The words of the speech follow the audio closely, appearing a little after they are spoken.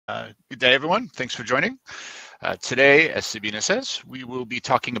Good day, everyone. Thanks for joining. Today, as Sabina says, we will be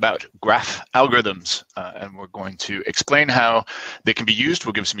talking about graph algorithms, and we're going to explain how they can be used.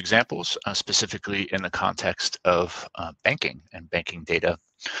 We'll give some examples, specifically in the context of banking and banking data.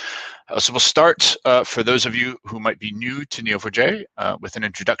 So we'll start, for those of you who might be new to Neo4j, with an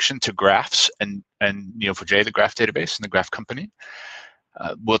introduction to graphs and Neo4j, the graph database and the graph company.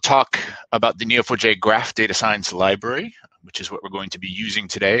 We'll talk about the Neo4j Graph Data Science Library, which is what we're going to be using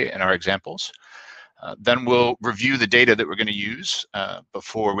today in our examples. Then we'll review the data that we're going to use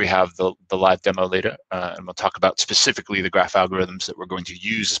before we have the live demo later, and we'll talk about specifically the graph algorithms that we're going to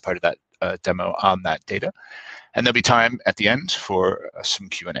use as part of that demo on that data. And there'll be time at the end for some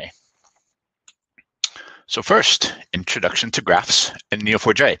Q&A. So first, introduction to graphs in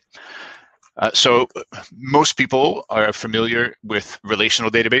Neo4j. So most people are familiar with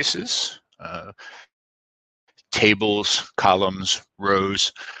relational databases, tables, columns,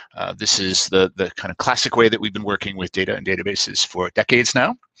 rows. This is the kind of classic way that we've been working with data and databases for decades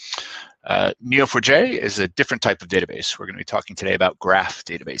now. Neo4j is a different type of database. We're going to be talking today about graph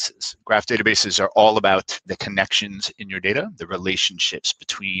databases. Graph databases are all about the connections in your data, the relationships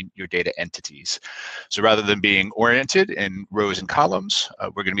between your data entities. So rather than being oriented in rows and columns,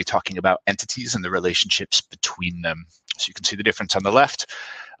 we're going to be talking about entities and the relationships between them. So you can see the difference on the left,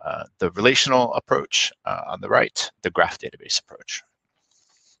 the relational approach, on the right, the graph database approach.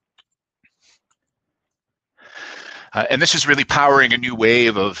 And this is really powering a new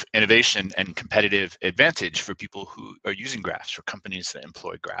wave of innovation and competitive advantage for people who are using graphs, for companies that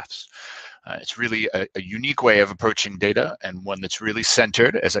employ graphs. It's really a unique way of approaching data, and one that's really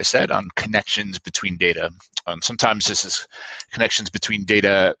centered, as I said, on connections between data. Sometimes this is connections between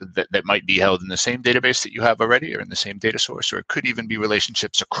data that might be held in the same database that you have already or in the same data source, or it could even be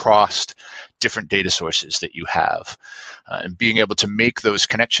relationships across different data sources that you have. And being able to make those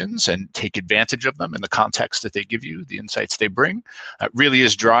connections and take advantage of them in the context that they give you, the insights they bring, really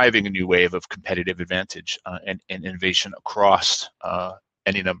is driving a new wave of competitive advantage and innovation across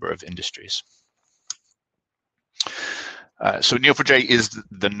any number of industries. So Neo4j is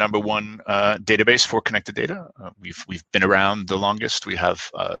the #1 database for connected data. We've been around the longest. We have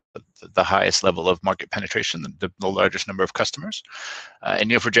the highest level of market penetration, the largest number of customers.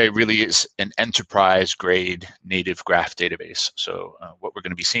 And Neo4j really is an enterprise-grade native graph database. So what we're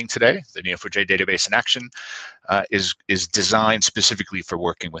going to be seeing today, the Neo4j database in action, is designed specifically for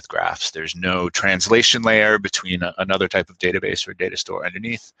working with graphs. There's no translation layer between another type of database or data store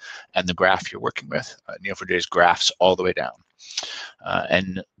underneath and the graph you're working with. Neo4j's graphs all the way down.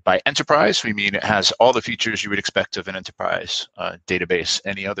 And by enterprise, we mean it has all the features you would expect of an enterprise database,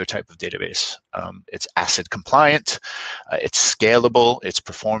 any other type of database. It's ACID compliant, it's scalable, it's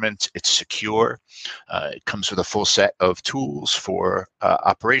performant, it's secure. It comes with a full set of tools for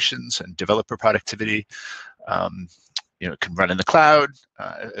operations and developer productivity. It can run in the cloud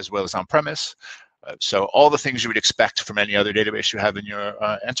as well as on-premise. So all the things you would expect from any other database you have in your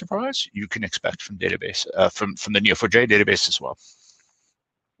enterprise, you can expect from database from the Neo4j database as well.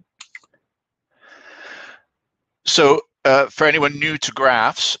 So for anyone new to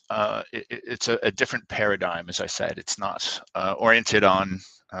graphs, it's a different paradigm. As I said, it's not oriented on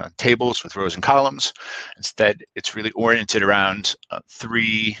tables with rows and columns. Instead, it's really oriented around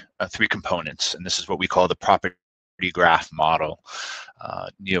three components, and this is what we call the property graph model,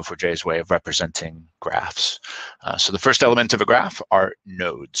 Neo4j's way of representing graphs. So the first element of a graph are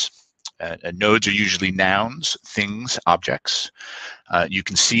nodes. And nodes are usually nouns, things, objects. You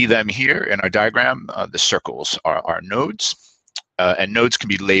can see them here in our diagram. The circles are nodes, and nodes can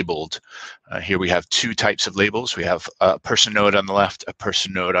be labeled. Here we have two types of labels. We have a person node on the left, a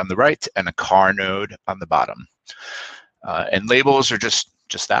person node on the right, and a car node on the bottom. And labels are just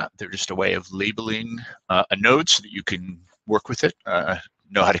that. They're just a way of labeling a node so that you can work with it,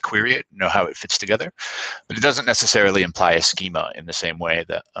 know how to query it, know how it fits together. But it doesn't necessarily imply a schema in the same way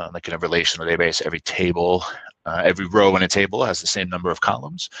that, like in a relational database, every table, every row in a table has the same number of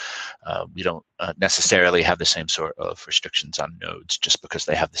columns. We don't necessarily have the same sort of restrictions on nodes just because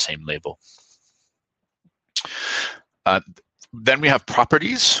they have the same label. Then we have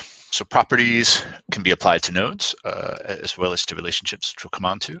properties. So properties can be applied to nodes as well as to relationships, which we'll come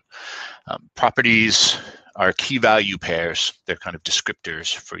on to. Properties are key value pairs. They're kind of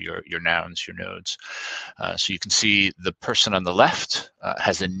descriptors for your nouns, your nodes. So you can see the person on the left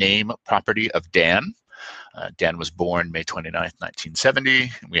has a name property of Dan. Dan was born May 29th, 1970.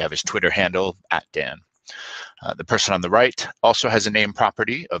 And we have his Twitter handle, @Dan. The person on the right also has a name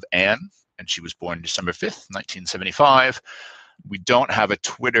property of Anne, and she was born December 5th, 1975. We don't have a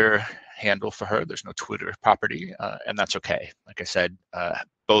Twitter handle for her. There's no Twitter property, and that's okay. Like I said,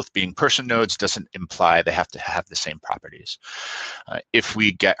 both being person nodes doesn't imply they have to have the same properties. If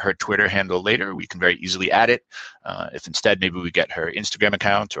we get her Twitter handle later, we can very easily add it. If instead maybe we get her Instagram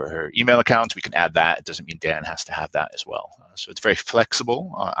account or her email account, we can add that. It doesn't mean Dan has to have that as well. So it's very flexible.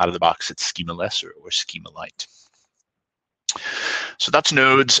 Out of the box, it's schema-less or schema-light. So that's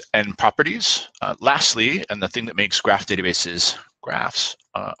nodes and properties. Lastly, and the thing that makes graph databases graphs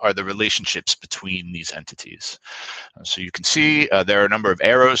are the relationships between these entities. So you can see there are a number of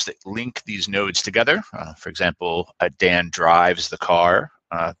arrows that link these nodes together. For example, Dan drives the car,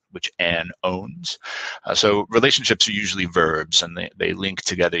 which Anne owns. So relationships are usually verbs, and they link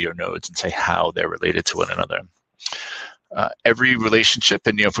together your nodes and say how they're related to one another. Every relationship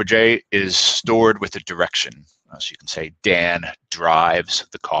in Neo4j is stored with a direction. So you can say Dan drives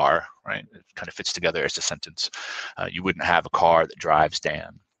the car, right? It kind of fits together as a sentence. You wouldn't have a car that drives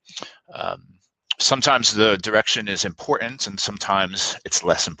Dan. Sometimes the direction is important and sometimes it's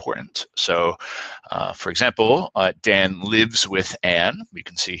less important. So for example, Dan lives with Anne, we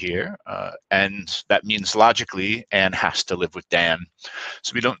can see here, and that means logically Anne has to live with Dan.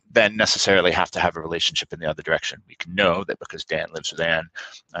 So we don't then necessarily have to have a relationship in the other direction. We can know that because Dan lives with Anne,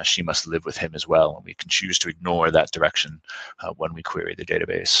 she must live with him as well, and we can choose to ignore that direction when we query the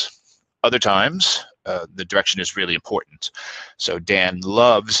database. Other times, the direction is really important. So Dan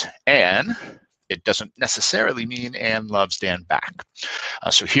loves Anne. It doesn't necessarily mean Anne loves Dan back.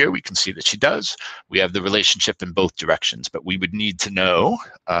 So here we can see that she does. We have the relationship in both directions, but we would need to know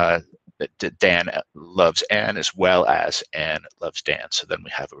that Dan loves Anne as well as Anne loves Dan. So then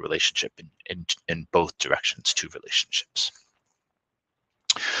we have a relationship in both directions, two relationships.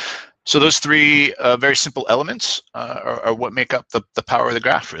 So those three very simple elements are what make up the power of the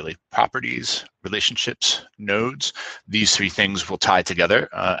graph, really. Properties, relationships, nodes. These three things will tie together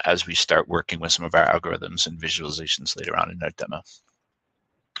as we start working with some of our algorithms and visualizations later on in our demo.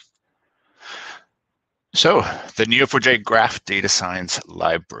 So the Neo4j Graph Data Science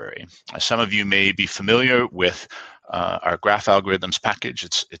Library. Some of you may be familiar with our graph algorithms package.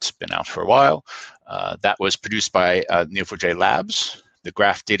 It's been out for a while. That was produced by Neo4j Labs. The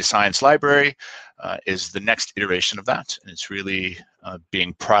Graph Data Science Library is the next iteration of that, and it's really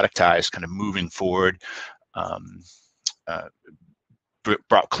being productized, kind of moving forward,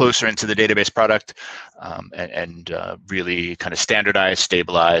 brought closer into the database product, and really kind of standardized,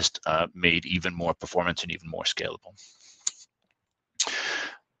 stabilized, made even more performant and even more scalable.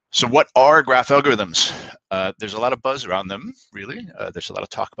 So what are graph algorithms? There's a lot of buzz around them, really. There's a lot of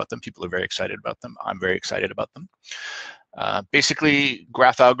talk about them. People are very excited about them. I'm very excited about them. Basically,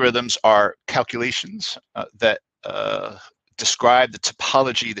 graph algorithms are calculations that describe the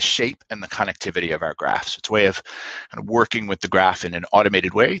topology, the shape, and the connectivity of our graphs. It's a way of kind of working with the graph in an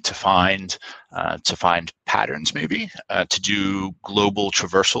automated way to find patterns, maybe, to do global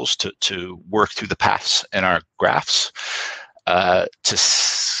traversals, to work through the paths in our graphs, to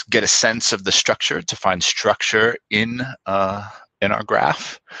get a sense of the structure, to find structure in our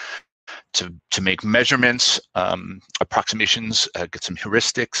graph. To make measurements, approximations, get some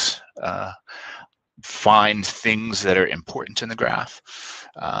heuristics, find things that are important in the graph.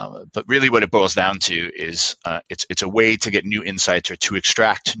 But really what it boils down to is it's a way to get new insights or to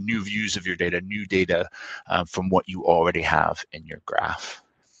extract new views of your data, new data from what you already have in your graph.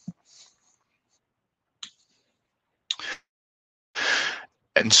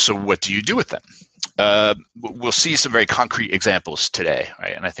 And so what do you do with them? We'll see some very concrete examples today,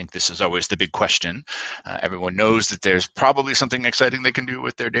 right? And I think this is always the big question. Everyone knows that there's probably something exciting they can do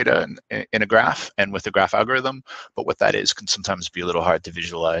with their data in a graph and with a graph algorithm, but what that is can sometimes be a little hard to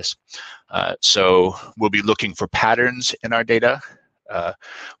visualize. So we'll be looking for patterns in our data.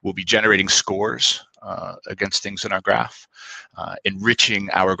 We'll be generating scores against things in our graph, enriching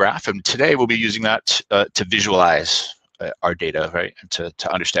our graph, and today we'll be using that to visualize our data, right, and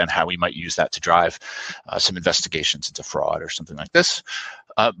to understand how we might use that to drive some investigations into fraud or something like this.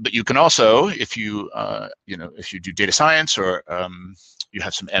 But you can also, if you do data science or you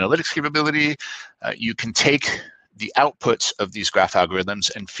have some analytics capability, you can take the outputs of these graph algorithms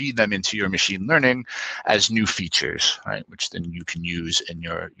and feed them into your machine learning as new features, right, which then you can use in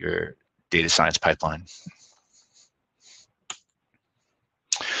your data science pipeline.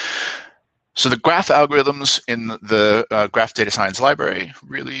 So the graph algorithms in the Graph Data Science Library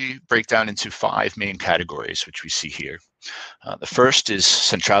really break down into 5 main categories, which we see here. The first is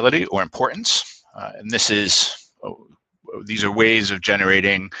centrality or importance, and these are ways of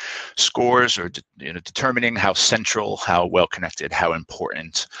generating scores or determining how central, how well connected, how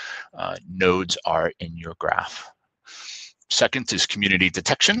important nodes are in your graph. Second is community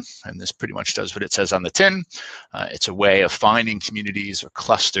detection, and this pretty much does what it says on the tin. It's a way of finding communities or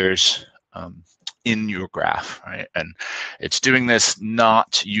clusters in your graph, right? And it's doing this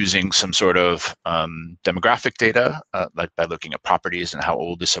not using some sort of demographic data, like by looking at properties and how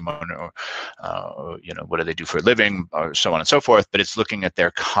old is someone, or what do they do for a living, or so on and so forth. But it's looking at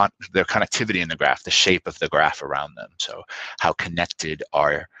their connectivity in the graph, the shape of the graph around them. So how connected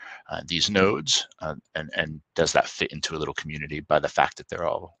are these nodes, and does that fit into a little community by the fact that they're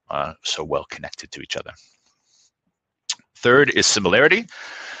all so well connected to each other. Third is similarity.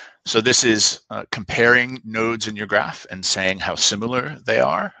 So this is comparing nodes in your graph and saying how similar they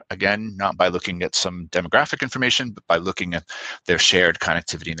are. Again, not by looking at some demographic information, but by looking at their shared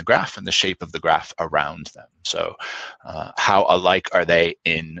connectivity in the graph and the shape of the graph around them. So how alike are they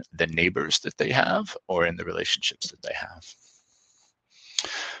in the neighbors that they have or in the relationships that they have?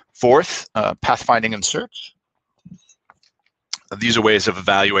 Fourth, pathfinding and search. These are ways of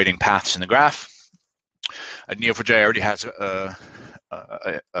evaluating paths in the graph. Neo4j already has a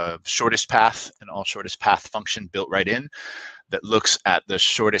shortest path and all shortest path function built right in that looks at the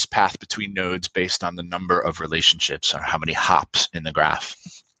shortest path between nodes based on the number of relationships or how many hops in the graph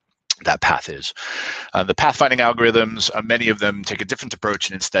that path is. The pathfinding algorithms, many of them take a different approach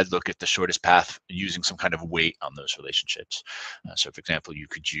and instead look at the shortest path using some kind of weight on those relationships. So for example, you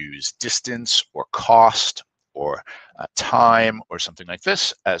could use distance or cost or time or something like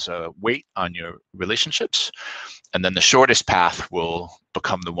this as a weight on your relationships. And then the shortest path will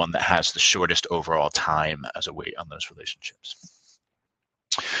become the one that has the shortest overall time as a weight on those relationships.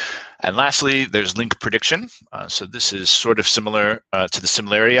 And lastly, there's link prediction. So this is sort of similar to the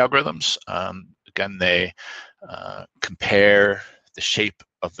similarity algorithms. Again, they compare the shape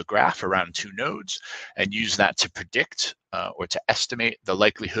of the graph around two nodes and use that to predict or to estimate the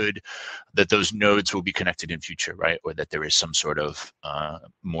likelihood that those nodes will be connected in future, right? Or that there is some sort of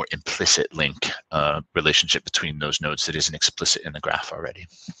more implicit link relationship between those nodes that isn't explicit in the graph already.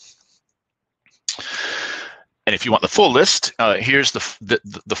 And if you want the full list, here's the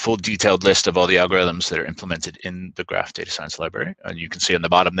full detailed list of all the algorithms that are implemented in the Graph Data Science Library. And you can see on the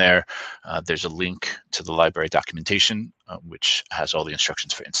bottom there, there's a link to the library documentation, which has all the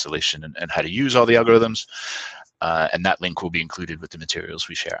instructions for installation and how to use all the algorithms. And that link will be included with the materials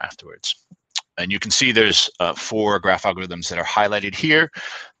we share afterwards. And you can see there's 4 graph algorithms that are highlighted here.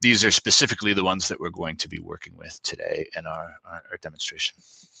 These are specifically the ones that we're going to be working with today in our demonstration.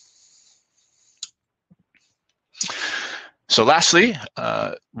 So lastly,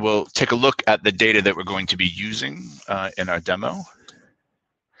 we'll take a look at the data that we're going to be using in our demo.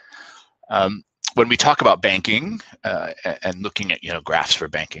 When we talk about banking and looking at graphs for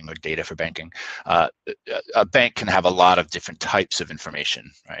banking or data for banking, a bank can have a lot of different types of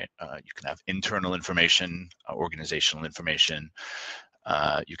information, right? You can have internal information, organizational information.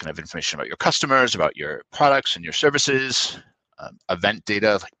 You can have information about your customers, about your products and your services. Event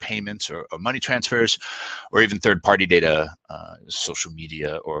data like payments or money transfers, or even third-party data, social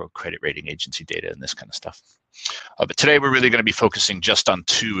media or credit rating agency data and this kind of stuff. But today we're really going to be focusing just on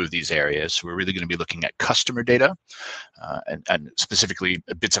 2 of these areas. We're really going to be looking at customer data and specifically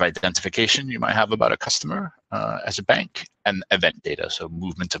bits of identification you might have about a customer as a bank, and event data, so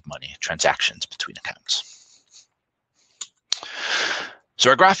movement of money, transactions between accounts.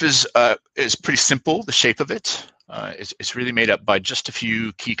 So our graph is pretty simple, the shape of it. It's really made up by just a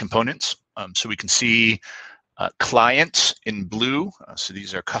few key components. So we can see clients in blue. So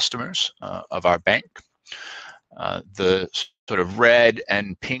these are customers of our bank. The sort of red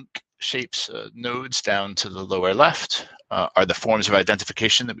and pink shapes, nodes down to the lower left, are the forms of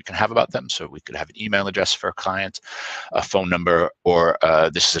identification that we can have about them. So we could have an email address for a client, a phone number, or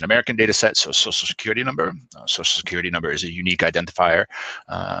this is an American data set, so a social security number. Social security number is a unique identifier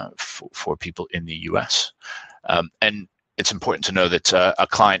for people in the US. And it's important to know that a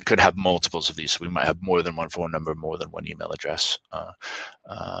client could have multiples of these. So we might have more than one phone number, more than one email address,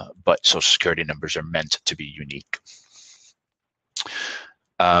 but social security numbers are meant to be unique.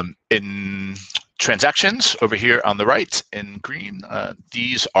 In transactions over here on the right in green,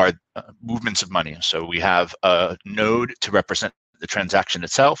 these are movements of money. So we have a node to represent the transaction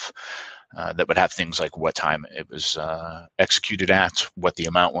itself. That would have things like what time it was executed at, what the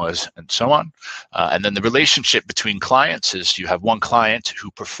amount was, and so on. And then the relationship between clients is you have one client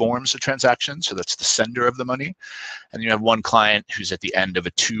who performs the transaction, so that's the sender of the money, and you have one client who's at the end of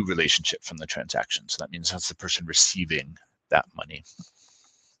a to relationship from the transaction. So that means that's the person receiving that money.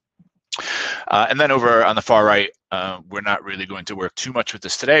 And then over on the far right We're not really going to work too much with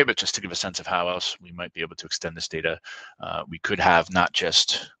this today, but just to give a sense of how else we might be able to extend this data, we could have not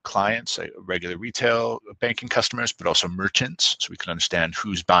just clients, like regular retail banking customers, but also merchants, so we can understand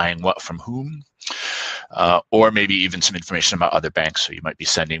who's buying what from whom, or maybe even some information about other banks. So you might be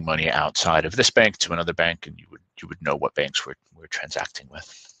sending money outside of this bank to another bank, and you would know what banks we're transacting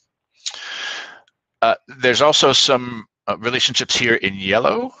with. There's also some relationships here in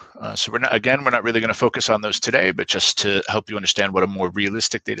yellow. So we're not really going to focus on those today, but just to help you understand what a more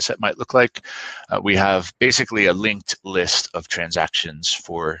realistic data set might look like, we have basically a linked list of transactions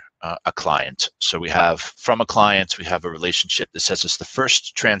for a client. So we have, from a client, we have a relationship that says it's the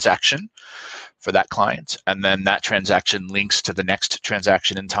first transaction for that client, and then that transaction links to the next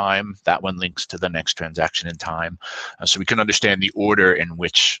transaction in time. That one links to the next transaction in time. So we can understand the order in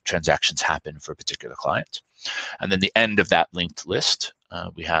which transactions happen for a particular client. And then the end of that linked list,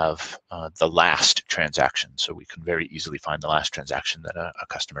 we have the last transaction. So we can very easily find the last transaction that a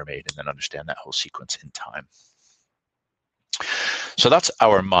customer made and then understand that whole sequence in time. So that's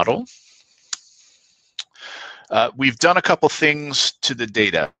our model. We've done a couple things to the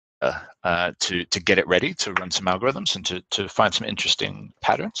data to get it ready to run some algorithms and to find some interesting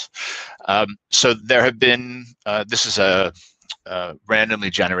patterns. So there have been, this is a randomly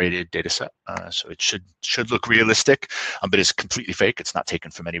generated data set, so it should look realistic, but it's completely fake. It's not taken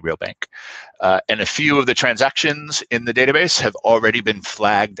from any real bank. And a few of the transactions in the database have already been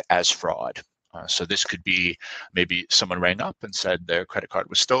flagged as fraud. So this could be maybe someone rang up and said their credit card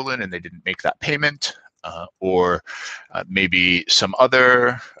was stolen and they didn't make that payment, or maybe some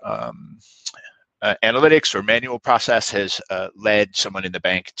other analytics or manual process has led someone in the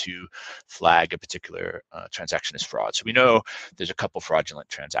bank to flag a particular transaction as fraud. So we know there's a couple fraudulent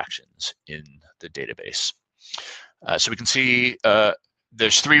transactions in the database. So we can see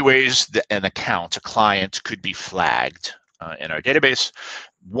there's three ways that an account, a client, could be flagged in our database.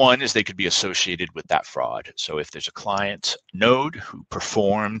 One is they could be associated with that fraud. So if there's a client node who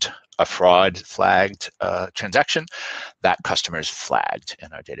performed a fraud flagged transaction, that customer is flagged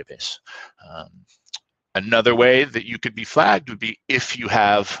in our database. Another way that you could be flagged would be if you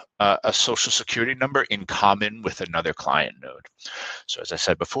have a social security number in common with another client node. So as I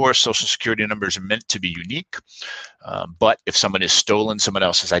said before, social security numbers are meant to be unique, but if someone has stolen someone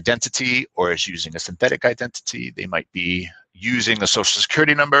else's identity or is using a synthetic identity, they might be using a social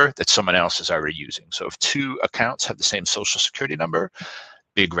security number that someone else is already using. So if two accounts have the same social security number,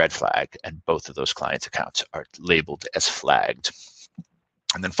 big red flag, and both of those client accounts are labeled as flagged.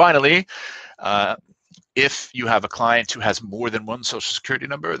 And then finally, if you have a client who has more than one social security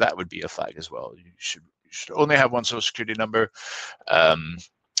number, that would be a flag as well. You should only have one social security number.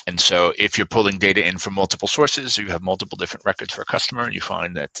 And so if you're pulling data in from multiple sources, or you have multiple different records for a customer, and you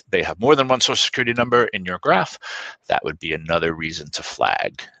find that they have more than one social security number in your graph, that would be another reason to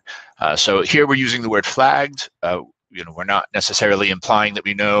flag. So here we're using the word flagged. We're not necessarily implying that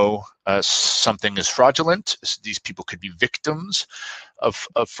we know something is fraudulent. These people could be victims of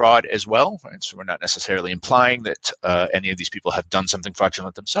fraud as well, right? So we're not necessarily implying that any of these people have done something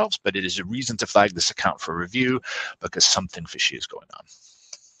fraudulent themselves, but it is a reason to flag this account for review because something fishy is going on.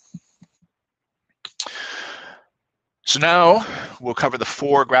 So now we'll cover the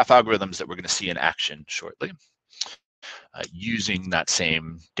 4 graph algorithms that we're going to see in action shortly using that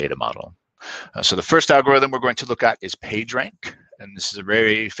same data model. So the first algorithm we're going to look at is PageRank, and this is a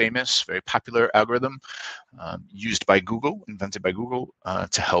very famous, very popular algorithm used by Google, invented by Google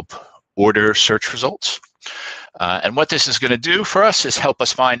to help order search results. And what this is going to do for us is help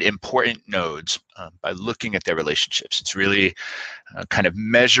us find important nodes by looking at their relationships. It's really kind of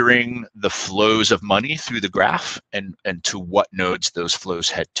measuring the flows of money through the graph and to what nodes those flows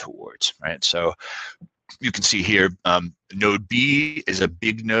head towards, right? So you can see here, node B is a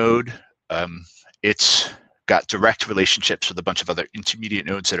big node. It's got direct relationships with a bunch of other intermediate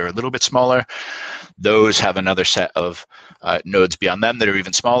nodes that are a little bit smaller. Those have another set of nodes beyond them that are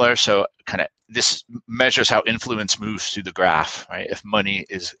even smaller. So kind of this measures how influence moves through the graph, right? If money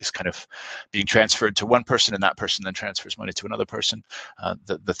is kind of being transferred to one person and that person then transfers money to another person,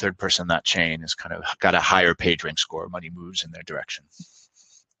 the third person in that chain is kind of got a higher PageRank score. Money moves in their direction.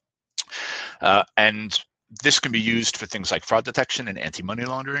 And this can be used for things like fraud detection and anti-money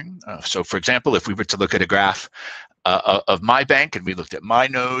laundering. So for example, if we were to look at a graph of my bank and we looked at my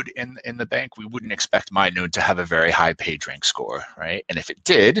node in the bank, we wouldn't expect my node to have a very high PageRank score, right? And if it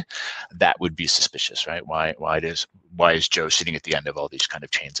did, that would be suspicious, right? Why is Joe sitting at the end of all these kind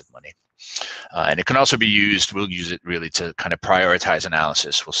of chains of money? And it can also be used, we'll use it really to kind of prioritize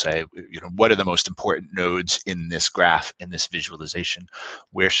analysis. We'll say, what are the most important nodes in this graph, in this visualization?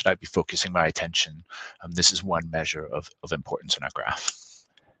 Where should I be focusing my attention? This is one measure of importance in our graph.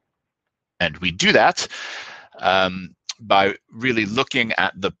 And we do that by really looking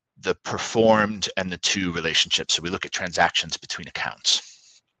at the performed and the to relationships. So we look at transactions between accounts.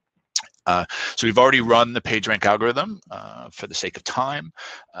 So we've already run the PageRank algorithm for the sake of time,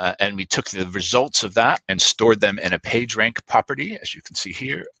 and we took the results of that and stored them in a PageRank property, as you can see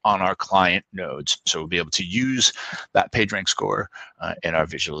here, on our client nodes. So we'll be able to use that PageRank score in our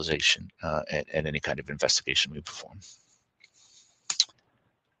visualization and any kind of investigation we perform.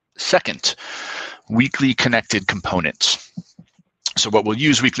 Second, weakly connected components. So what we'll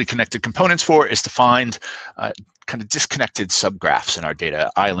use weakly connected components for is to find kind of disconnected subgraphs in our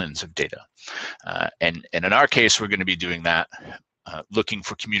data, islands of data. And in our case, we're going to be doing that looking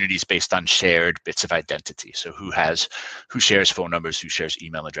for communities based on shared bits of identity. So who shares phone numbers, who shares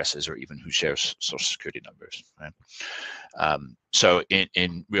email addresses, or even who shares social security numbers, right? So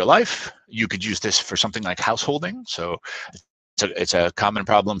in real life, you could use this for something like householding. So it's a common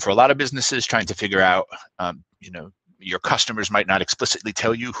problem for a lot of businesses trying to figure out, your customers might not explicitly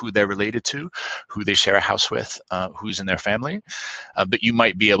tell you who they're related to, who they share a house with, who's in their family, but you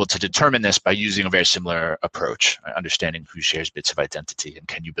might be able to determine this by using a very similar approach, right? Understanding who shares bits of identity and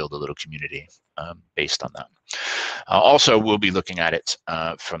can you build a little community based on that. Also, we'll be looking at it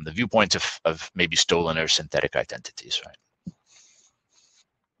from the viewpoint of maybe stolen or synthetic identities,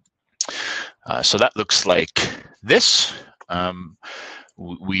 right? So that looks like this.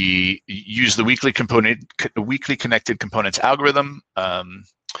 We use the weakly connected components algorithm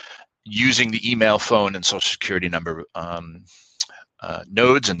using the email, phone, and social security number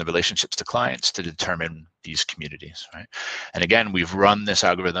nodes and the relationships to clients to determine these communities, right? And again, we've run this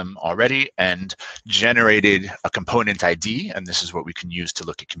algorithm already and generated a component ID, and this is what we can use to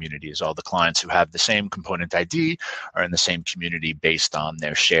look at communities. All the clients who have the same component ID are in the same community based on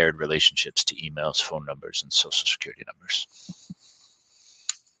their shared relationships to emails, phone numbers, and social security numbers.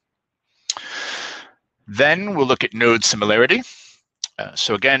 Then we'll look at node similarity.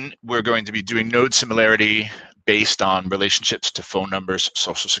 So again, we're going to be doing node similarity based on relationships to phone numbers,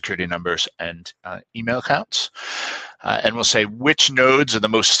 social security numbers, and email accounts. And we'll say which nodes are the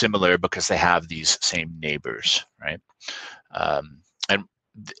most similar because they have these same neighbors, right? And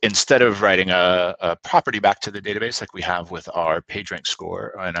instead of writing a property back to the database like we have with our PageRank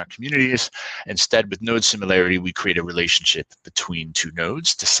score and our communities, instead with node similarity, we create a relationship between two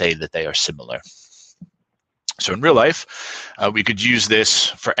nodes to say that they are similar. So in real life, we could use this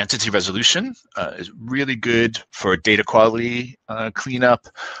for entity resolution. It's really good for data quality cleanup,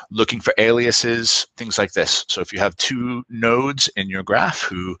 looking for aliases, things like this. So if you have two nodes in your graph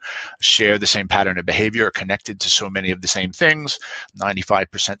who share the same pattern of behavior, are connected to so many of the same things,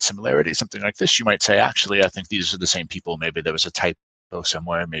 95% similarity, something like this, you might say, actually, I think these are the same people. Maybe there was a typo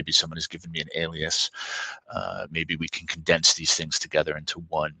somewhere. Maybe someone has given me an alias. Maybe we can condense these things together into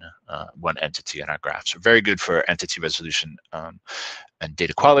one entity in our graph. So very good for entity resolution and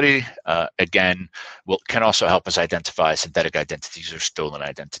data quality. Again, can also help us identify synthetic identities or stolen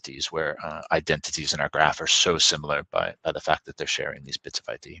identities where identities in our graph are so similar by the fact that they're sharing these bits of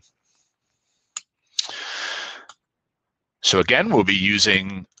ID. So again, we'll be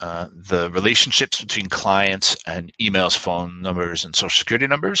using the relationships between clients and emails, phone numbers, and social security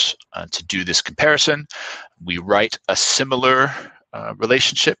numbers to do this comparison. We write a similar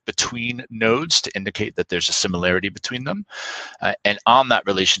relationship between nodes to indicate that there's a similarity between them. And on that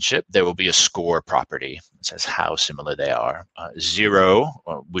relationship, there will be a score property that says how similar they are. 0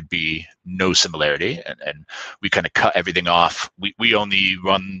 would be no similarity, and we kind of cut everything off. We only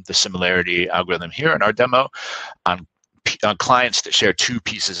run the similarity algorithm here in our demo on clients that share two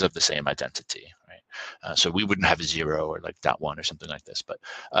pieces of the same identity, right? So we wouldn't have a 0 or like .1 or something like this, but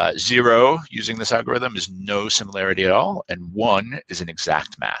 0 using this algorithm is no similarity at all, and 1 is an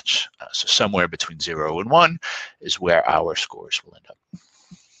exact match. So somewhere between 0 and 1 is where our scores will end up.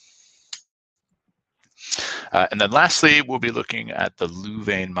 And then lastly, we'll be looking at the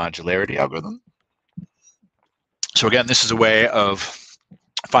Louvain modularity algorithm. So again, this is a way of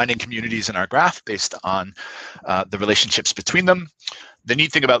finding communities in our graph based on the relationships between them. The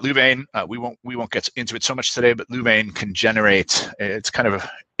neat thing about Louvain, we won't get into it so much today, but Louvain can generate, it's kind of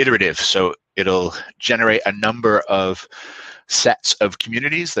iterative, so it'll generate a number of sets of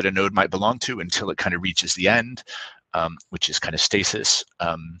communities that a node might belong to until it kind of reaches the end, which is kind of stasis.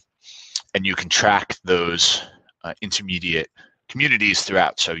 And you can track those intermediate communities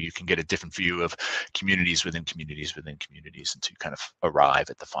throughout, so you can get a different view of communities within communities within communities until you kind of arrive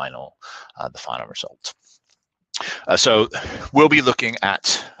at the final result. So we'll be looking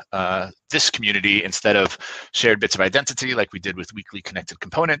at this community instead of shared bits of identity like we did with weakly connected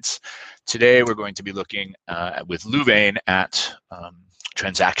components. Today we're going to be looking with Louvain at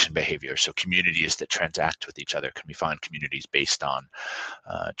transaction behavior, so communities that transact with each other. Can we find communities based on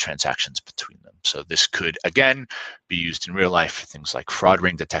transactions between them? So this could, again, be used in real life for things like fraud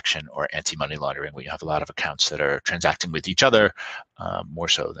ring detection or anti-money laundering, where you have a lot of accounts that are transacting with each other more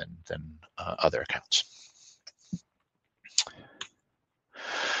so than other accounts.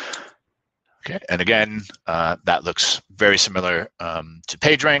 Okay, and again, that looks very similar to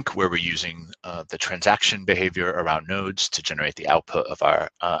PageRank, where we're using the transaction behavior around nodes to generate the output of our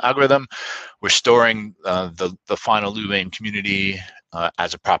algorithm. We're storing the final Louvain community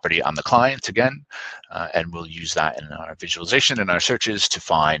as a property on the client again, and we'll use that in our visualization and our searches to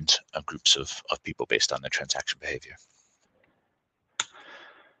find groups of people based on the transaction behavior.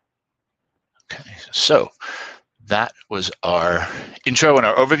 Okay, so that was our intro and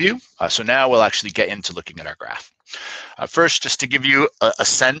our overview. So now we'll actually get into looking at our graph. First, just to give you a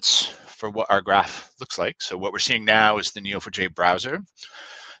sense for what our graph looks like. So what we're seeing now is the Neo4j browser.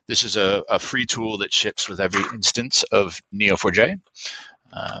 This is a free tool that ships with every instance of Neo4j,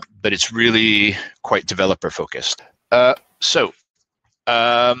 but it's really quite developer focused. To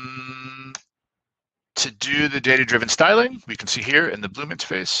do the data-driven styling, we can see here in the Bloom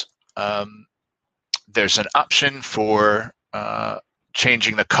interface, there's an option for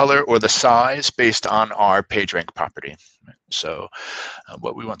changing the color or the size based on our PageRank property. So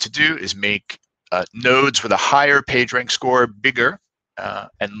what we want to do is make nodes with a higher PageRank score bigger,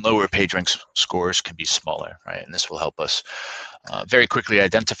 and lower PageRank scores can be smaller, right? And this will help us very quickly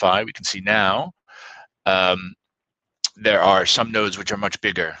identify. We can see now there are some nodes which are much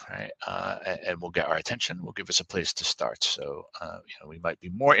bigger, right? And will get our attention, will give us a place to start. So we might be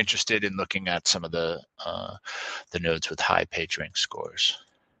more interested in looking at some of the nodes with high PageRank scores.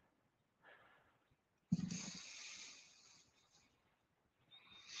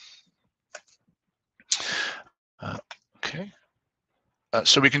 Okay,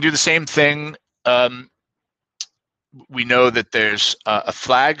 so we can do the same thing. We know that there's a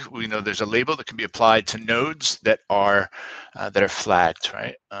flag. We know there's a label that can be applied to nodes that are flagged,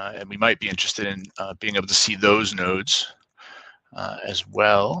 right? And we might be interested in being able to see those nodes as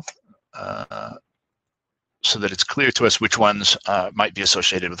well, so that it's clear to us which ones might be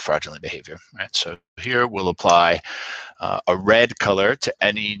associated with fraudulent behavior, right? So here we'll apply a red color to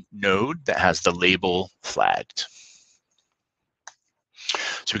any node that has the label flagged.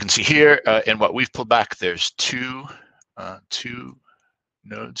 So we can see here in what we've pulled back, there's two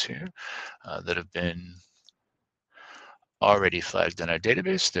nodes here that have been already flagged in our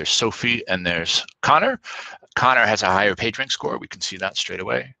database. There's Sophie and there's Connor. Connor has a higher PageRank score. We can see that straight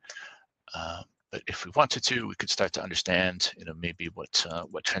away. But if we wanted to, we could start to understand, maybe what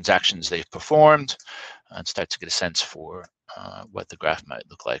transactions they've performed, and start to get a sense for what the graph might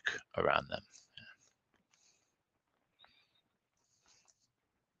look like around them.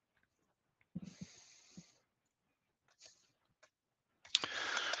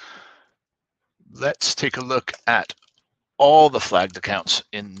 Let's take a look at all the flagged accounts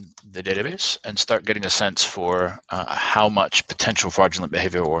in the database and start getting a sense for how much potential fraudulent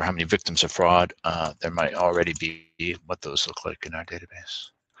behavior or how many victims of fraud there might already be, what those look like in our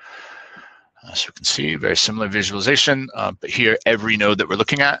database. So we can see very similar visualization, but here every node that we're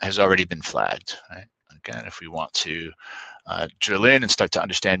looking at has already been flagged, right? Again, if we want to drill in and start to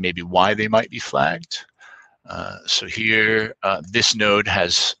understand maybe why they might be flagged. So here, this node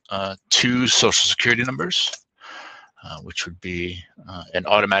has 2 social security numbers, which would be an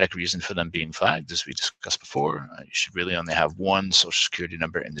automatic reason for them being flagged, as we discussed before. You should really only have 1 social security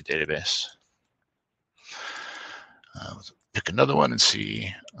number in the database. Let's pick another one and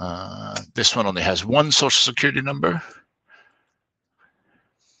see. This one only has 1 social security number.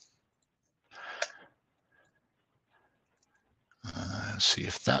 See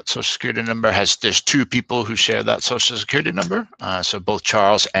if that social security number there's 2 people who share that social security number. So both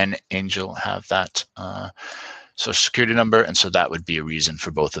Charles and Angel have that social security number, and so that would be a reason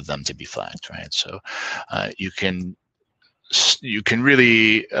for both of them to be flagged, right? So you can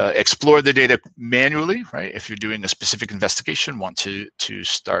really explore the data manually, right? If you're doing a specific investigation, want to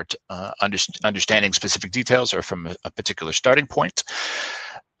start understanding specific details or from a particular starting point.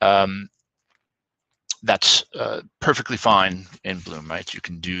 that's perfectly fine in Bloom, right? You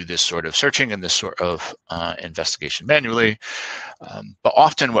can do this sort of searching and this sort of investigation manually. But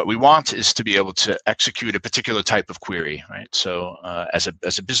often what we want is to be able to execute a particular type of query, right? So as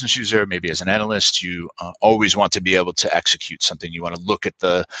a business user, maybe as an analyst, you always want to be able to execute something. You want to look at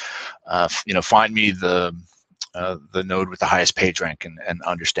the, find me the node with the highest page rank and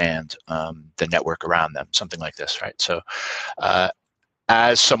understand the network around them, something like this, right? So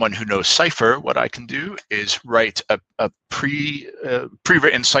as someone who knows Cypher, what I can do is write a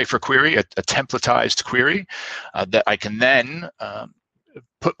pre-written Cypher query, a templatized query that I can then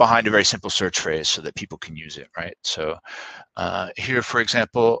put behind a very simple search phrase so that people can use it, right? So here, for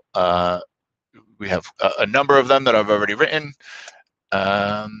example, we have a number of them that I've already written.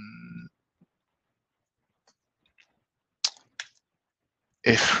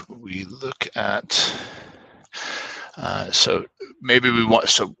 If we look at so maybe we want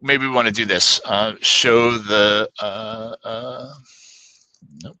to do this. Show the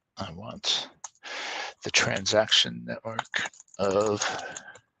nope, I want the transaction network of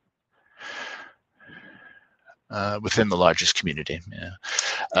within the largest community.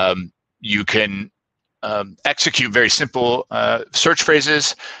 Yeah. You can execute very simple search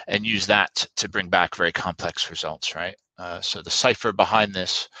phrases and use that to bring back very complex results, right? So the cipher behind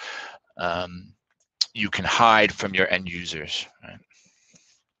this, you can hide from your end users, right?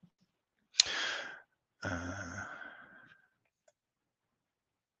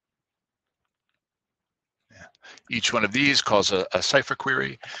 Yeah. Each one of these calls a cipher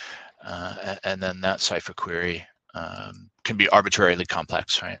query, and then that cipher query can be arbitrarily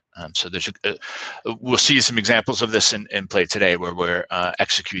complex, right? So there's we'll see some examples of this in play today, where we're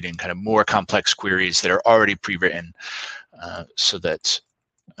executing kind of more complex queries that are already pre-written, so that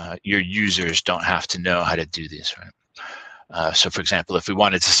your users don't have to know how to do these, right? So for example, if we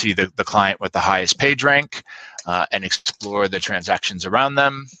wanted to see the client with the highest page rank and explore the transactions around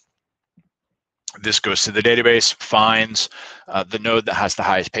them, this goes to the database, finds the node that has the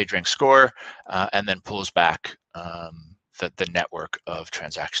highest page rank score, and then pulls back the network of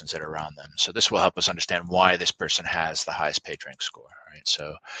transactions that are around them. So this will help us understand why this person has the highest page rank score, right?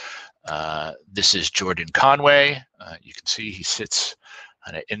 So this is Jordan Conway. You can see he sits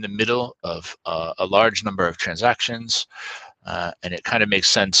in the middle of a large number of transactions, and it kind of makes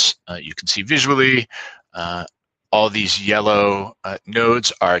sense. You can see visually all these yellow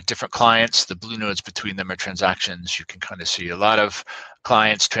nodes are different clients. The blue nodes between them are transactions. You can kind of see a lot of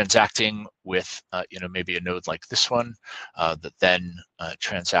clients transacting with maybe a node like this one that then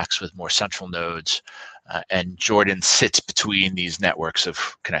transacts with more central nodes, and Jordan sits between these networks of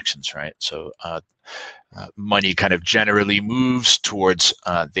connections, right? So money kind of generally moves towards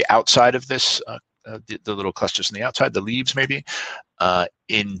the outside of this, the little clusters on the outside, the leaves maybe,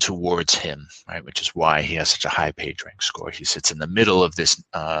 in towards him, right? Which is why he has such a high page rank score. He sits in the middle of this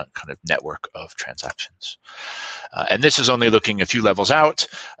kind of network of transactions. And this is only looking a few levels out.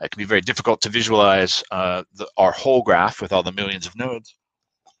 It can be very difficult to visualize our whole graph with all the millions of nodes.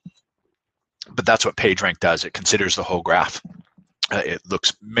 But that's what PageRank does. It considers the whole graph. It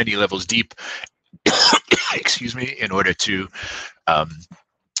looks many levels deep, excuse me, in order to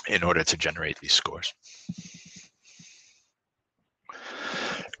generate these scores.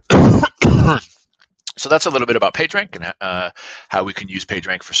 So that's a little bit about PageRank and how we can use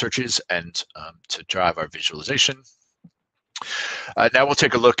PageRank for searches and to drive our visualization. Now we'll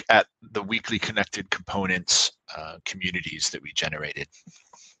take a look at the weekly connected components communities that we generated.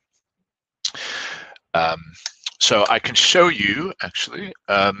 So I can show you actually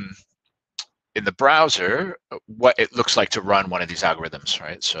in the browser what it looks like to run one of these algorithms,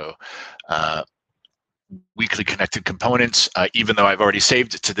 right? So weekly connected components, even though I've already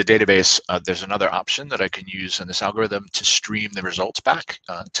saved it to the database, there's another option that I can use in this algorithm to stream the results back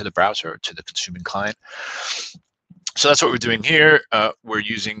to the browser, to the consuming client. So that's what we're doing here. We're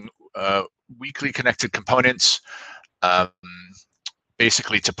using weekly connected components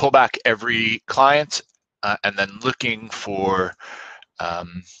basically to pull back every client and then looking for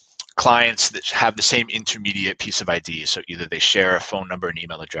clients that have the same intermediate piece of ID. So either they share a phone number and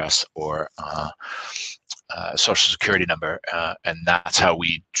email address or social security number, and that's how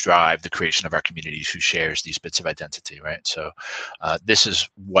we drive the creation of our communities who shares these bits of identity, right? So this is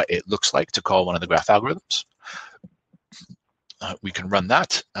what it looks like to call one of the graph algorithms. We can run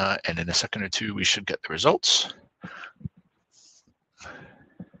that, and in a second or two, we should get the results.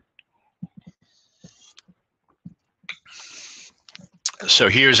 So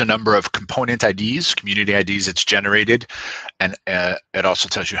here's a number of component IDs, community IDs it's generated, and it also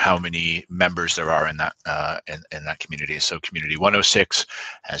tells you how many members there are in that community. So community 106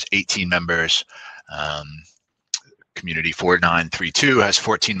 has 18 members, Community 4932 has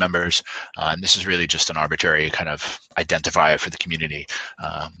 14 members, and this is really just an arbitrary kind of identifier for the community.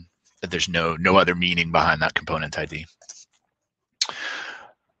 There's no other meaning behind that component ID.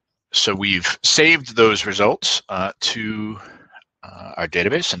 So we've saved those results to our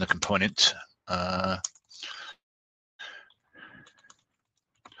database and the component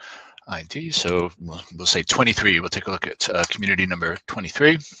ID. So we'll say 23. We'll take a look at community number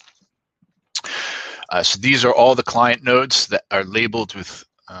 23. So these are all the client nodes that are labeled with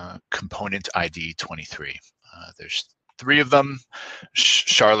component ID 23. There's 3 of them: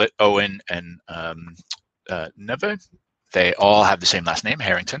 Charlotte, Owen, and Neve. They all have the same last name,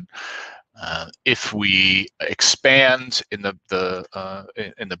 Harrington. If we expand in the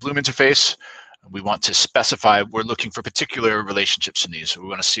Bloom interface, we want to specify, we're looking for particular relationships in these. So we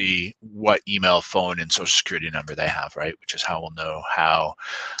want to see what email, phone, and social security number they have, right? Which is how we'll know how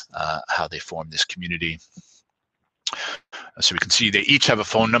they form this community. So we can see they each have a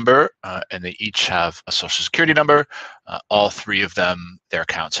phone number and they each have a social security number. All 3 of them, their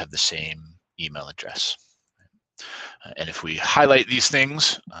accounts have the same email address. And if we highlight these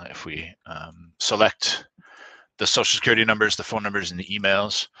things, if we select the social security numbers, the phone numbers, and the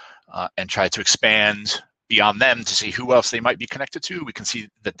emails, and try to expand beyond them to see who else they might be connected to, we can see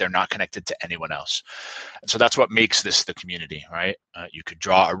that they're not connected to anyone else. And so that's what makes this the community, right? You could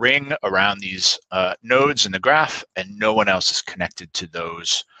draw a ring around these nodes in the graph, and no one else is connected to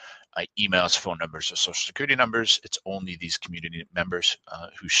those emails, phone numbers, or social security numbers. It's only these community members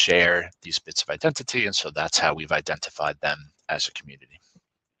who share these bits of identity, and so that's how we've identified them as a community.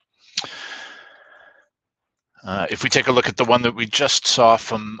 If we take a look at the one that we just saw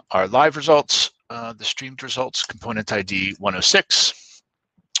from our live results, the streamed results, component ID 106,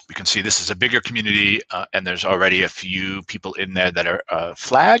 we can see this is a bigger community, and there's already a few people in there that are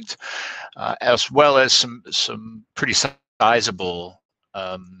flagged, as well as some pretty sizable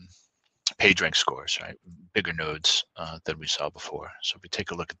PageRank scores, right? Bigger nodes than we saw before. So if we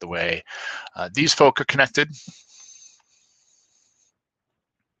take a look at the way these folk are connected,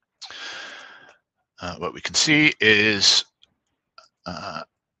 what we can see is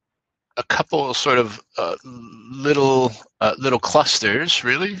a couple sort of little clusters,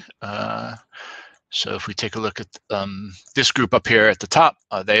 really. So if we take a look at this group up here at the top,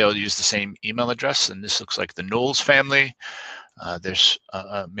 they all use the same email address, and this looks like the Knowles family. There's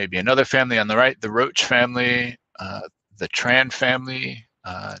maybe another family on the right, the Roach family, the Tran family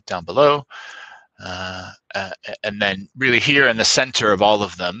down below. And then really here in the center of all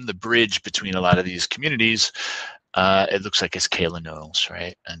of them, the bridge between a lot of these communities, it looks like it's Kayla Knowles,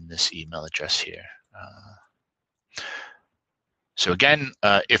 right? And this email address here. So again,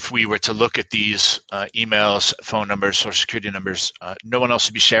 if we were to look at these emails, phone numbers, social security numbers, no one else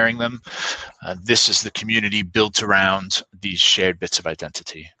would be sharing them. This is the community built around these shared bits of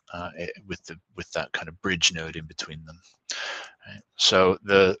identity with that kind of bridge node in between them. Right? So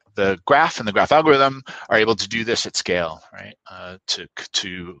the graph and the graph algorithm are able to do this at scale, right?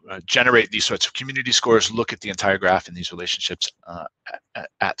 To generate these sorts of community scores, look at the entire graph and these relationships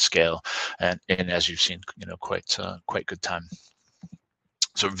at scale, and as you've seen, quite good time.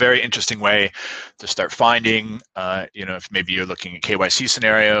 So a very interesting way to start finding, if maybe you're looking at KYC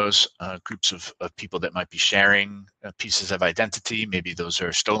scenarios, groups of people that might be sharing pieces of identity. Maybe those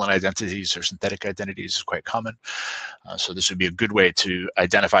are stolen identities or synthetic identities is quite common. So this would be a good way to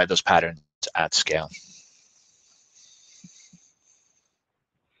identify those patterns at scale.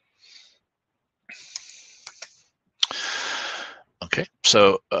 Okay,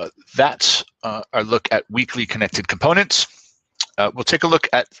 so that's our look at weakly connected components. We'll take a look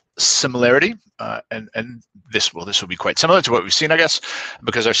at similarity, and this will be quite similar to what we've seen, I guess,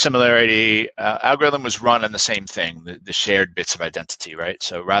 because our similarity algorithm was run on the same thing, the shared bits of identity, right?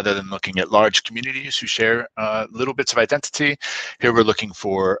 So rather than looking at large communities who share little bits of identity, here we're looking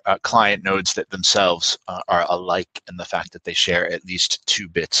for client nodes that themselves are alike in the fact that they share at least 2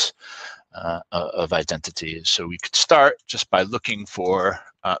 bits of identity. So we could start just by looking for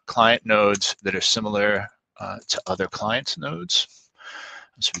client nodes that are similar to other client nodes.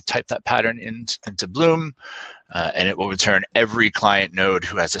 So we type that pattern into Bloom, and it will return every client node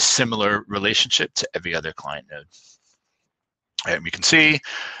who has a similar relationship to every other client node. And we can see,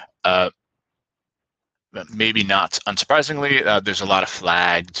 maybe not unsurprisingly, there's a lot of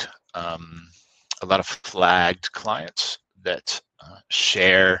flagged clients that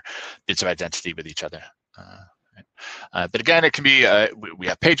share bits of identity with each other. But again, it can be, we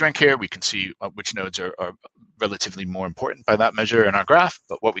have PageRank here. We can see which nodes are relatively more important by that measure in our graph.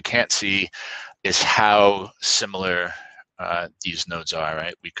 But what we can't see is how similar these nodes are,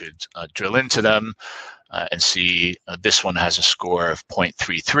 right? We could drill into them and see this one has a score of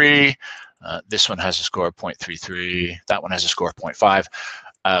 0.33. This one has a score of 0.33. That one has a score of 0.5.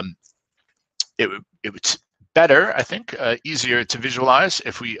 It would better, I think, easier to visualize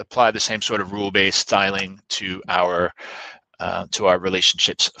if we apply the same sort of rule-based styling to our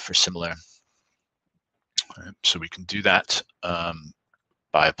relationships for similar. So we can do that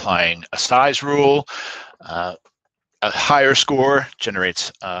by applying a size rule. A higher score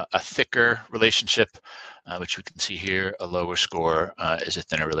generates a thicker relationship, which we can see here. A lower score is a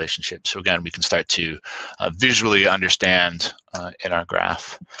thinner relationship. So again, we can start to visually understand in our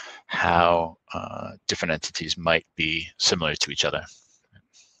graph how different entities might be similar to each other.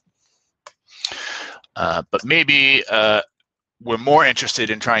 But maybe we're more interested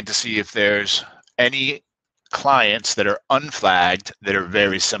in trying to see if there's any clients that are unflagged that are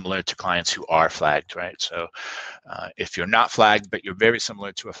very similar to clients who are flagged, right? So if you're not flagged, but you're very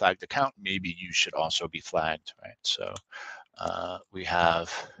similar to a flagged account, maybe you should also be flagged, right? So we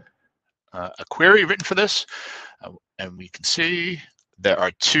have a query written for this, and we can see there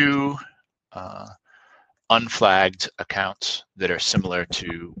are two unflagged accounts that are similar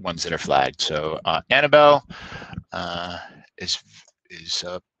to ones that are flagged. So Annabelle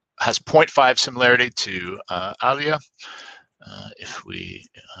has 0.5 similarity to Alia. If we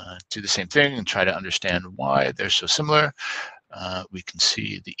do the same thing and try to understand why they're so similar, we can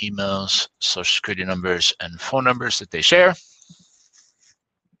see the emails, social security numbers, and phone numbers that they share.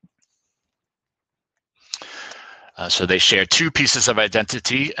 So they share two pieces of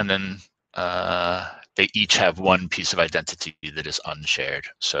identity, and then they each have one piece of identity that is unshared.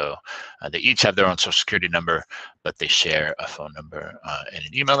 So they each have their own social security number, but they share a phone number and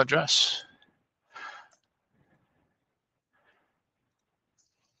an email address.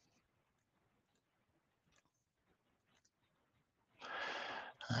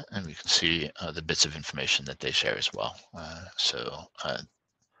 And we can see the bits of information that they share as well.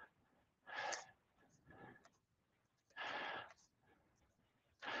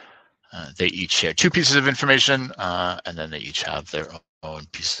 They each share two pieces of information, and then they each have their own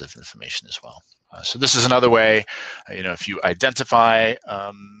pieces of information as well. So this is another way, if you identify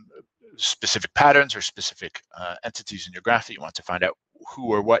specific patterns or specific entities in your graph that you want to find out who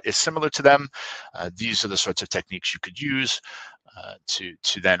or what is similar to them, these are the sorts of techniques you could use to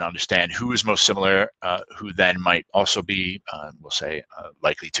then understand who is most similar, who then might also be, we'll say,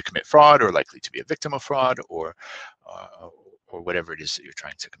 likely to commit fraud or likely to be a victim of fraud or whatever it is that you're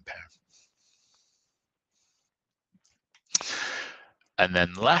trying to compare. And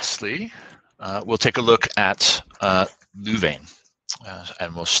then lastly, we'll take a look at Louvain.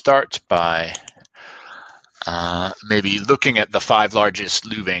 And we'll start by maybe looking at the 5 largest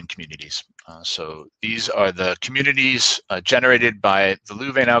Louvain communities. So these are the communities generated by the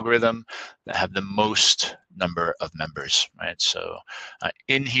Louvain algorithm that have the most number of members, right? So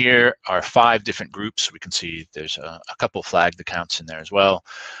in here are 5 different groups. We can see there's a couple flagged accounts in there as well.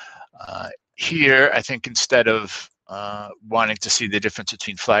 Here, I think instead of wanting to see the difference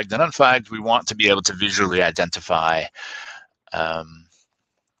between flagged and unflagged, we want to be able to visually identify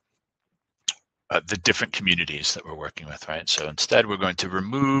the different communities that we're working with, right? So instead, we're going to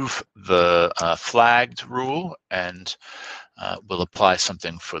remove the flagged rule, and we'll apply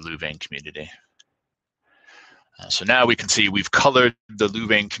something for Louvain community. So now we can see we've colored the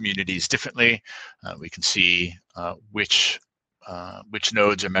Louvain communities differently. We can see which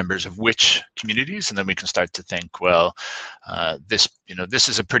nodes are members of which communities, and then we can start to think, well, this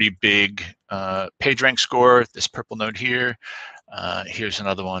is a pretty big PageRank score. This purple node here. Here's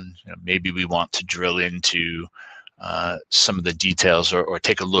another one. Maybe we want to drill into some of the details or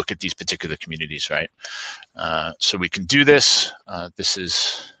take a look at these particular communities, right? So we can do this.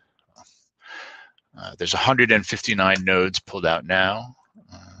 There's 159 nodes pulled out now.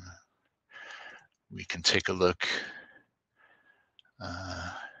 We can take a look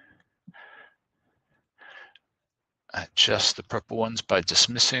at just the purple ones by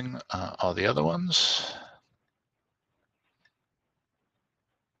dismissing all the other ones.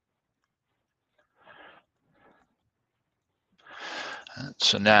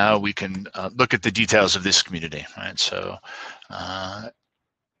 So now we can look at the details of this community, right? So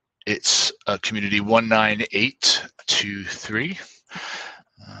it's a community 19823,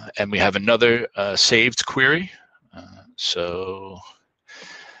 and we have another saved query.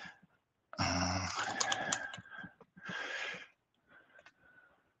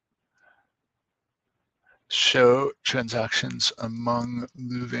 Show transactions among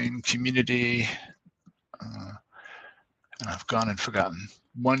Louvain community. I've gone and forgotten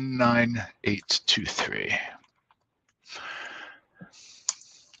 19823.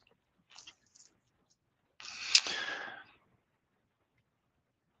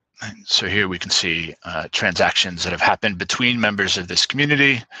 So here we can see transactions that have happened between members of this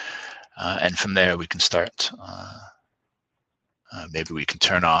community. And from there, we can start. Maybe we can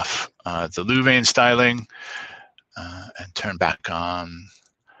turn off the Louvain styling and turn back on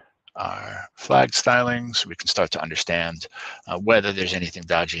our flag styling so we can start to understand whether there's anything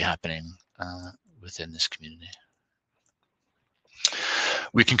dodgy happening within this community.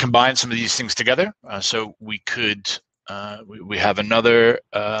 We can combine some of these things together. So we could, we have another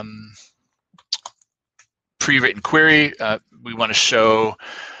pre-written query. We want to show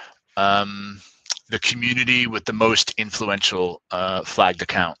the community with the most influential flagged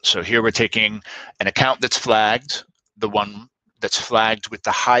account. So here we're taking an account that's flagged, the one that's flagged with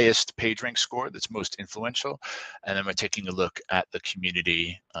the highest PageRank score that's most influential, and then we're taking a look at the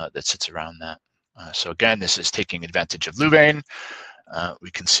community that sits around that. So again, this is taking advantage of Louvain.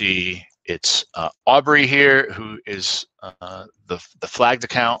 We can see it's Aubrey here, who is the flagged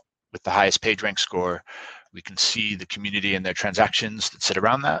account with the highest PageRank score. We can see the community and their transactions that sit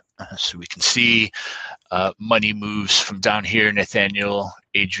around that. So we can see money moves from down here, Nathaniel,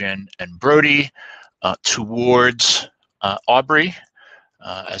 Adrian, and Brody towards Aubrey,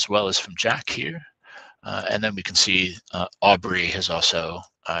 as well as from Jack here. And then we can see Aubrey has also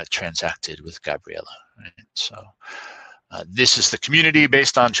transacted with Gabriella. Right? So this is the community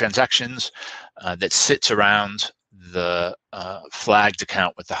based on transactions that sits around the flagged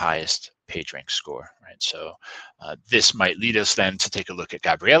account with the highest PageRank score, right? So this might lead us then to take a look at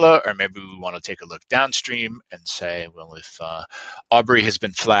Gabriella, or maybe we want to take a look downstream and say, well, if Aubrey has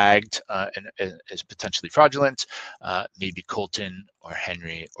been flagged and is potentially fraudulent, maybe Colton or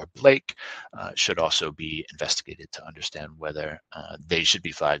Henry or Blake should also be investigated to understand whether they should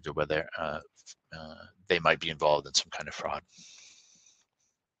be flagged or whether they might be involved in some kind of fraud.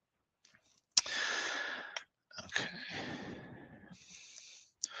 Okay.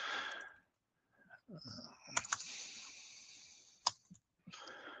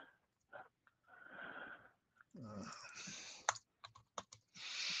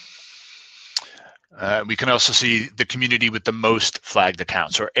 We can also see the community with the most flagged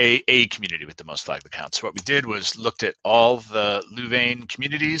accounts, or a community with the most flagged accounts. So what we did was looked at all the Louvain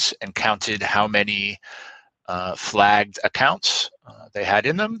communities and counted how many flagged accounts they had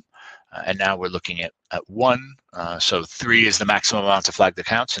in them. And now we're looking at 1. So 3 is the maximum amount of flagged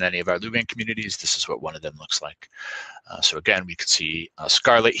accounts in any of our Louvain communities. This is what one of them looks like. So again, we can see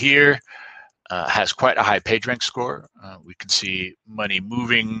Scarlett here has quite a high PageRank score. We can see money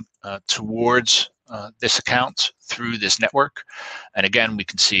moving towards this account through this network. And again, we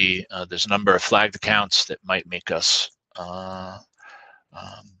can see there's a number of flagged accounts that might make us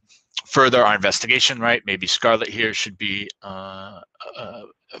further our investigation, right? Maybe Scarlett here should be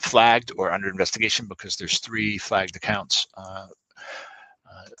flagged or under investigation because there's 3 flagged accounts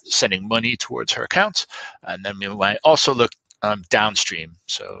sending money towards her account. And then we might also look downstream.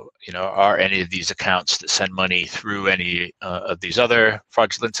 So, you know, are any of these accounts that send money through any of these other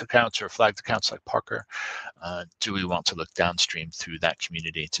fraudulent accounts or flagged accounts like Parker? Do we want to look downstream through that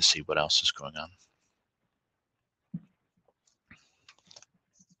community to see what else is going on?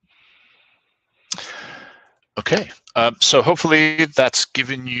 Okay, so hopefully that's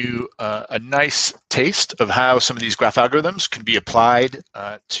given you a nice taste of how some of these graph algorithms can be applied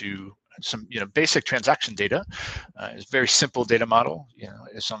to some, basic transaction data. It's a very simple data model.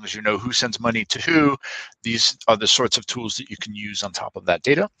 As long as you know who sends money to who, these are the sorts of tools that you can use on top of that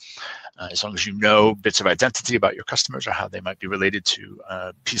data. As long as you know bits of identity about your customers or how they might be related to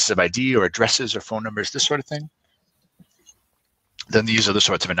pieces of ID or addresses or phone numbers, this sort of thing, then these are the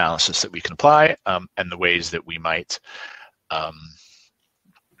sorts of analysis that we can apply, and the ways that we might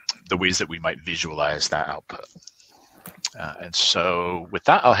visualize that output. And so with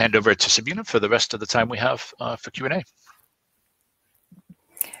that, I'll hand over to Sabina for the rest of the time we have for Q&A.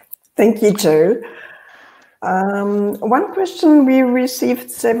 Thank you, Joe. One question we received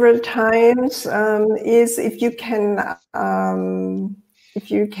several times is if you can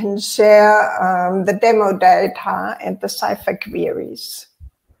share the demo data and the Cypher queries.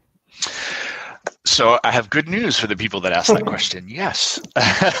 So I have good news for the people that asked that question. Yes.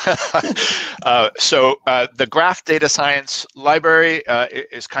 So the Graph Data Science Library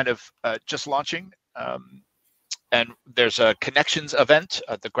is kind of just launching. And there's a connections event,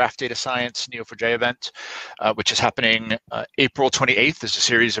 the Graph Data Science Neo4j event, which is happening April 28th. There's a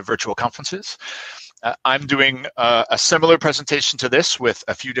series of virtual conferences. I'm doing a similar presentation to this with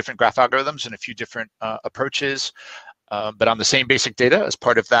a few different graph algorithms and a few different approaches, but on the same basic data as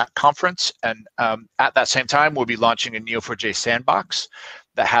part of that conference. And at that same time, we'll be launching a Neo4j sandbox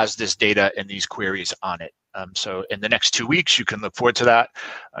that has this data and these queries on it. So in the next 2 weeks, you can look forward to that.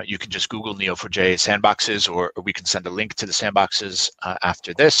 You can just Google Neo4j sandboxes, or we can send a link to the sandboxes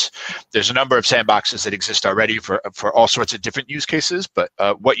after this. There's a number of sandboxes that exist already for all sorts of different use cases, but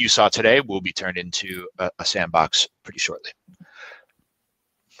what you saw today will be turned into a sandbox pretty shortly.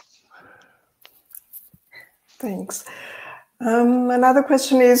 Thanks. Another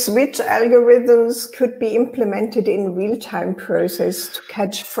question is, which algorithms could be implemented in real-time process to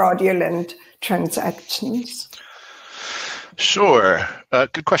catch fraudulent transactions? Sure,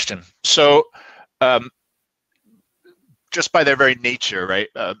 good question. So just by their very nature, right,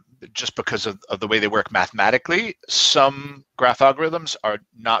 just because of the way they work mathematically, some graph algorithms are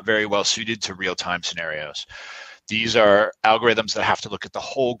not very well suited to real-time scenarios. These are algorithms that have to look at the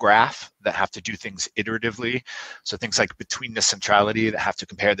whole graph, that have to do things iteratively. So things like betweenness centrality, that have to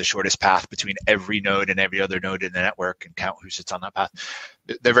compare the shortest path between every node and every other node in the network and count who sits on that path.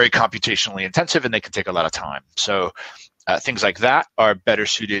 They're very computationally intensive and they can take a lot of time. So things like that are better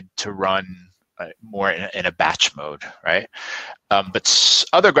suited to run more in a batch mode, right? But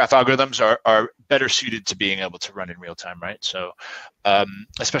other graph algorithms are better suited to being able to run in real time, right? So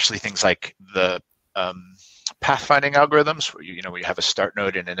especially things like the pathfinding algorithms, where you have a start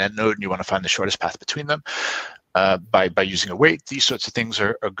node and an end node, and you want to find the shortest path between them by using a weight. These sorts of things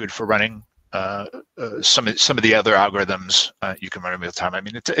are good for running. Some of the other algorithms you can run in real time. I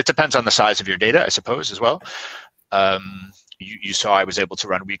mean, it depends on the size of your data, I suppose, as well. You saw I was able to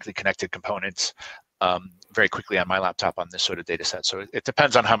run weakly connected components very quickly on my laptop on this sort of data set. So it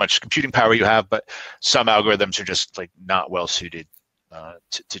depends on how much computing power you have, but some algorithms are just like not well suited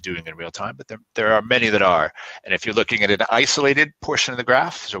to doing in real time, but there are many that are. And if you're looking at an isolated portion of the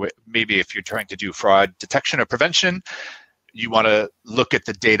graph, so maybe if you're trying to do fraud detection or prevention, you want to look at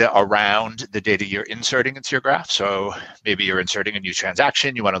the data around the data you're inserting into your graph. So maybe you're inserting a new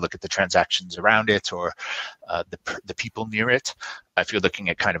transaction, you want to look at the transactions around it, or the people near it. If you're looking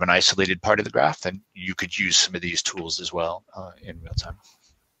at kind of an isolated part of the graph, then you could use some of these tools as well in real time.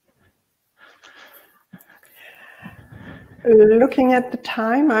 Looking at the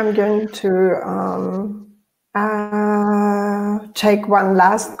time, I'm going to take one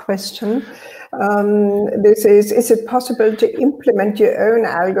last question. This is it possible to implement your own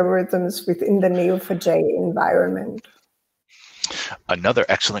algorithms within the Neo4j environment? Another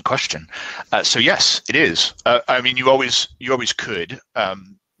excellent question. So yes, it is. I mean, you always could.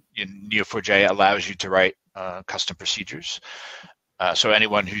 Neo4j allows you to write custom procedures. So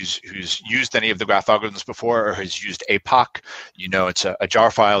anyone who's used any of the graph algorithms before or has used APOC, it's a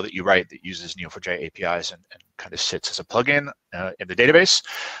jar file that you write that uses Neo4j APIs and kind of sits as a plugin in the database.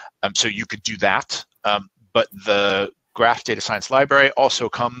 So you could do that. But the graph data science library also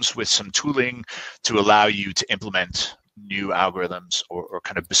comes with some tooling to allow you to implement new algorithms or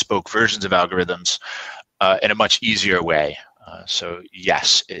kind of bespoke versions of algorithms in a much easier way. So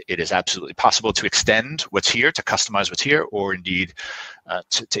yes, it is absolutely possible to extend what's here, to customize what's here, or indeed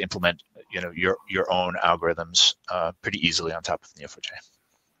to implement your own algorithms pretty easily on top of Neo4j.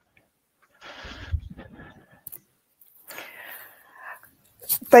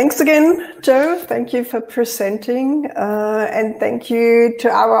 Thanks again, Joe. Thank you for presenting, and thank you to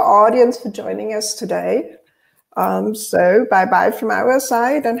our audience for joining us today. So bye-bye from our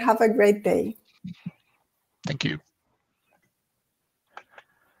side and have a great day. Thank you.